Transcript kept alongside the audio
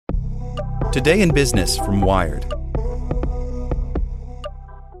Today in Business from Wired.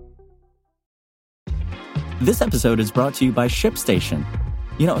 This episode is brought to you by ShipStation.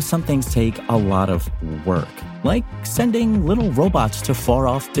 You know, some things take a lot of work, like sending little robots to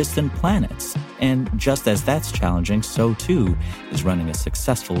far-off distant planets. And just as that's challenging, so too is running a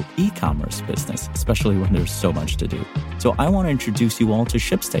successful e-commerce business, especially when there's so much to do. So I want to introduce you all to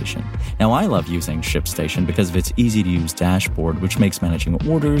ShipStation. Now, I love using ShipStation because of its easy-to-use dashboard, which makes managing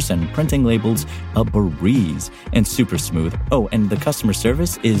orders and printing labels a breeze and super smooth. Oh, and the customer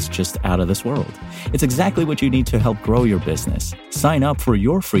service is just out of this world. It's exactly what you need to help grow your business. Sign up for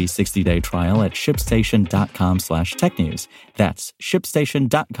your free 60-day trial at shipstation.com/technews. That's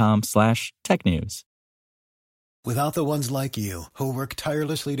shipstation.com/technews. Without the ones like you, who work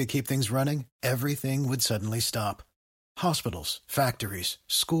tirelessly to keep things running, everything would suddenly stop. Hospitals, factories,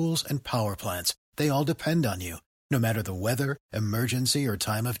 schools, and power plants, they all depend on you. No matter the weather, emergency, or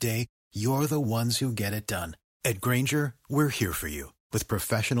time of day, you're the ones who get it done. At Grainger, we're here for you with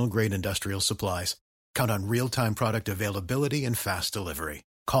professional-grade industrial supplies. Count on real-time product availability and fast delivery.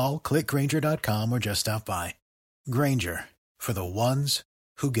 Call, clickgrainger.com, or just stop by. Grainger, for the ones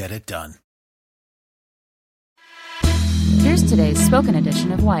who get it done. Here's today's spoken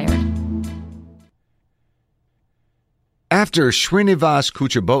edition of Wired. After Srinivas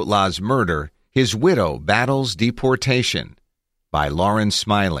Kuchibhotla's murder, his widow battles deportation. By Lauren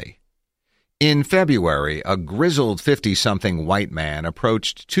Smiley. In February, a grizzled 50-something white man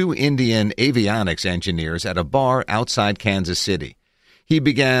approached two Indian avionics engineers at a bar outside Kansas City. He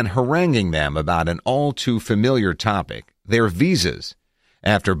began haranguing them about an all-too-familiar topic, their visas.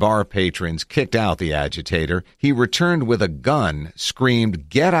 After bar patrons kicked out the agitator, he returned with a gun, screamed,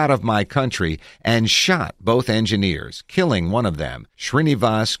 "Get out of my country," and shot both engineers, killing one of them,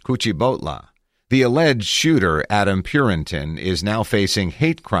 Srinivas Kuchibhotla. The alleged shooter, Adam Purinton, is now facing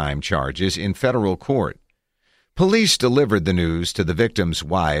hate crime charges in federal court. Police delivered the news to the victim's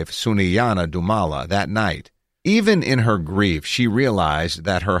wife, Suniyana Dumala, that night. Even in her grief, she realized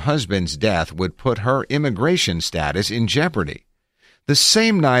that her husband's death would put her immigration status in jeopardy. "The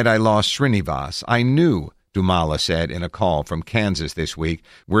same night I lost Srinivas, I knew," Dumala said in a call from Kansas this week,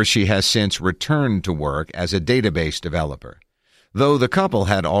 where she has since returned to work as a database developer. Though the couple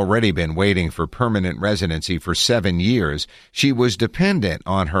had already been waiting for permanent residency for 7 years, she was dependent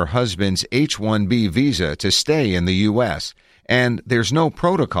on her husband's H-1B visa to stay in the U.S., and there's no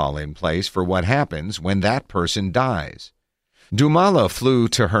protocol in place for what happens when that person dies. Dumala flew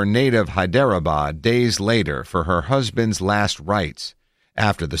to her native Hyderabad days later for her husband's last rites.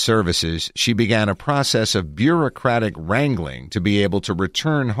 After the services, she began a process of bureaucratic wrangling to be able to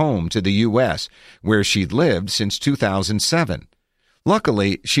return home to the U.S., where she'd lived since 2007.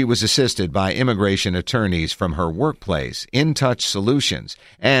 Luckily, she was assisted by immigration attorneys from her workplace, In Touch Solutions,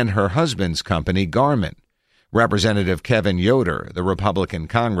 and her husband's company, Garment. Representative Kevin Yoder, the Republican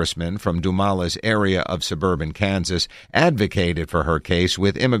congressman from Dumala's area of suburban Kansas, advocated for her case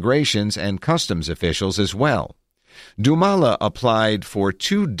with immigrations and customs officials as well. Dumala applied for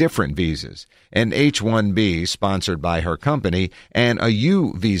 2 different visas, an H-1B sponsored by her company and a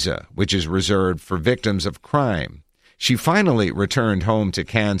U visa, which is reserved for victims of crime. She finally returned home to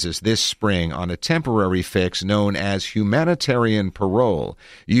Kansas this spring on a temporary fix known as humanitarian parole,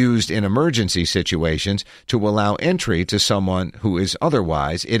 used in emergency situations to allow entry to someone who is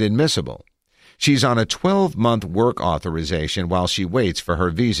otherwise inadmissible. She's on a 12-month work authorization while she waits for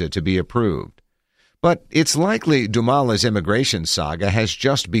her visa to be approved. But it's likely Dumala's immigration saga has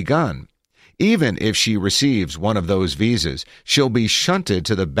just begun. Even if she receives one of those visas, she'll be shunted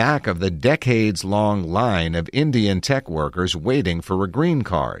to the back of the decades-long line of Indian tech workers waiting for a green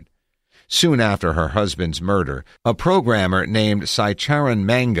card. Soon after her husband's murder, a programmer named Saicharan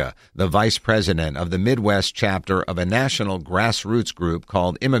Manga, the vice president of the Midwest chapter of a national grassroots group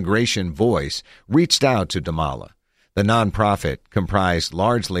called Immigration Voice, reached out to Dumala. The nonprofit, comprised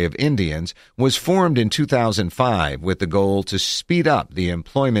largely of Indians, was formed in 2005 with the goal to speed up the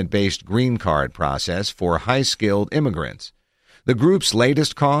employment-based green card process for high-skilled immigrants. The group's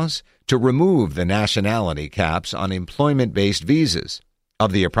latest cause? To remove the nationality caps on employment-based visas.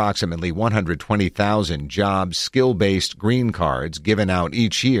 Of the approximately 120,000 job skill-based green cards given out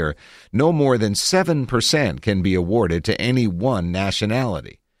each year, no more than 7% can be awarded to any one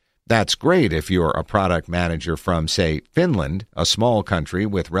nationality. That's great if you're a product manager from, say, Finland, a small country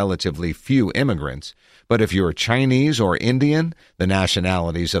with relatively few immigrants. But if you're Chinese or Indian, the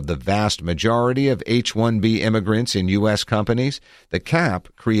nationalities of the vast majority of H-1B immigrants in U.S. companies, the cap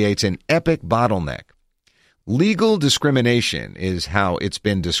creates an epic bottleneck. Legal discrimination is how it's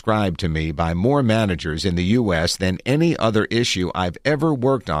been described to me by more managers in the U.S. than any other issue I've ever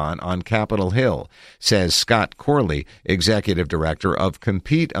worked on Capitol Hill, says Scott Corley, executive director of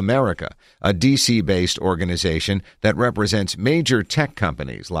Compete America, a D.C.-based organization that represents major tech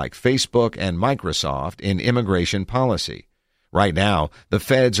companies like Facebook and Microsoft in immigration policy. Right now, the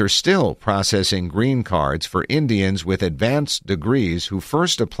feds are still processing green cards for Indians with advanced degrees who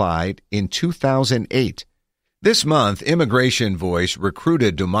first applied in 2008. This month, Immigration Voice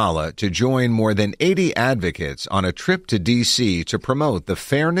recruited Dumala to join more than 80 advocates on a trip to D.C. to promote the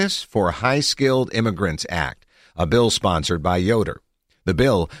Fairness for High-Skilled Immigrants Act, a bill sponsored by Yoder. The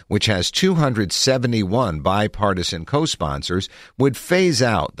bill, which has 271 bipartisan co-sponsors, would phase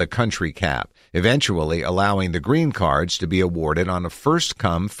out the country cap, eventually allowing the green cards to be awarded on a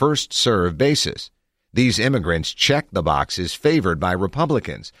first-come, first-served basis. These immigrants check the boxes favored by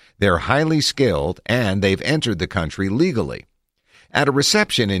Republicans. They're highly skilled, and they've entered the country legally. At a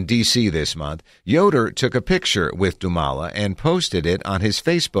reception in D.C. this month, Yoder took a picture with Dumala and posted it on his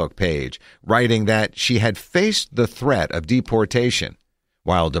Facebook page, writing that she had faced the threat of deportation.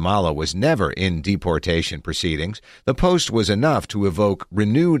 While Dumala was never in deportation proceedings, the post was enough to evoke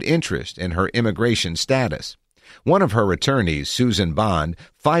renewed interest in her immigration status. One of her attorneys, Susan Bond,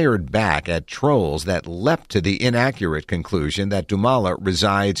 fired back at trolls that leapt to the inaccurate conclusion that Dumala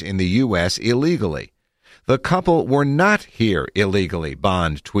resides in the U.S. illegally. The couple were not here illegally,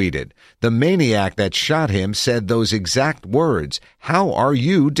 Bond tweeted. The maniac that shot him said those exact words. How are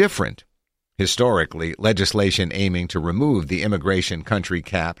you different? Historically, legislation aiming to remove the immigration country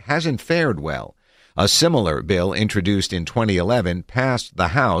cap hasn't fared well. A similar bill introduced in 2011 passed the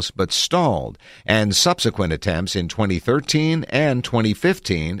House but stalled, and subsequent attempts in 2013 and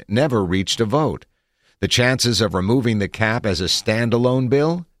 2015 never reached a vote. The chances of removing the cap as a standalone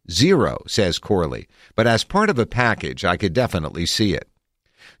bill? 0, says Corley, but as part of a package, I could definitely see it.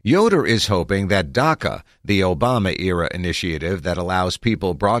 Yoder is hoping that DACA, the Obama-era initiative that allows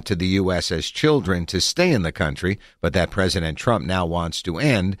people brought to the U.S. as children to stay in the country, but that President Trump now wants to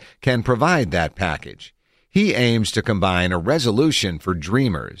end, can provide that package. He aims to combine a resolution for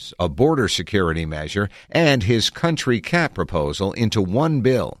Dreamers, a border security measure, and his country cap proposal into one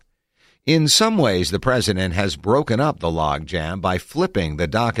bill. In some ways, the president has broken up the logjam by flipping the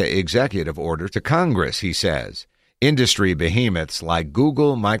DACA executive order to Congress, he says. Industry behemoths like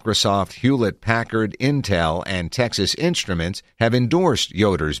Google, Microsoft, Hewlett-Packard, Intel, and Texas Instruments have endorsed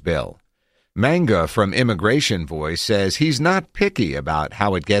Yoder's bill. Manga from Immigration Voice says he's not picky about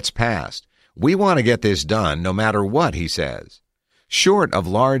how it gets passed. We want to get this done no matter what, he says. Short of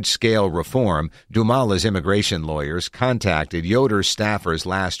large-scale reform, Dumala's immigration lawyers contacted Yoder's staffers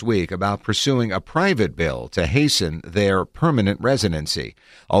last week about pursuing a private bill to hasten their permanent residency,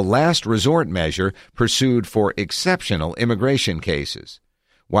 a last-resort measure pursued for exceptional immigration cases.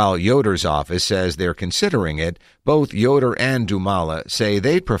 While Yoder's office says they're considering it, both Yoder and Dumala say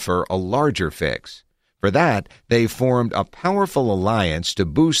they'd prefer a larger fix. For that, they've formed a powerful alliance to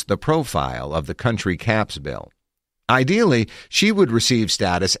boost the profile of the country caps bill. Ideally, she would receive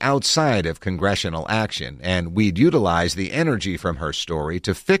status outside of congressional action, and we'd utilize the energy from her story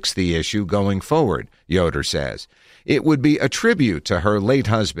to fix the issue going forward, Yoder says. It would be a tribute to her late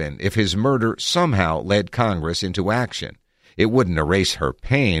husband if his murder somehow led Congress into action. It wouldn't erase her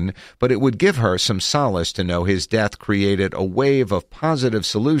pain, but it would give her some solace to know his death created a wave of positive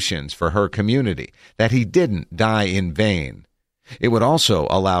solutions for her community, that he didn't die in vain. It would also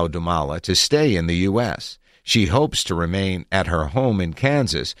allow Dumala to stay in the U.S. She hopes to remain at her home in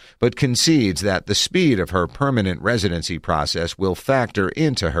Kansas, but concedes that the speed of her permanent residency process will factor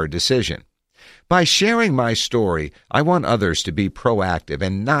into her decision. By sharing my story, I want others to be proactive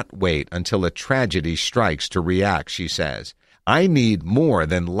and not wait until a tragedy strikes to react, she says. I need more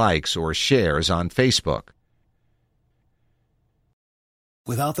than likes or shares on Facebook.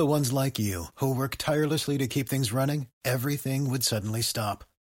 Without the ones like you, who work tirelessly to keep things running, everything would suddenly stop.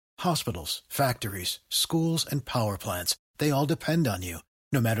 Hospitals, factories, schools, and power plants, they all depend on you.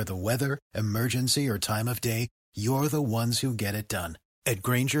 No matter the weather, emergency, or time of day, you're the ones who get it done. At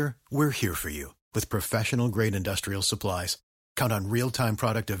Grainger, we're here for you with professional-grade industrial supplies. Count on real-time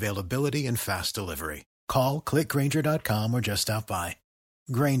product availability and fast delivery. Call, click Grainger.com, or just stop by.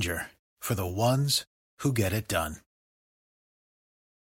 Grainger, for the ones who get it done.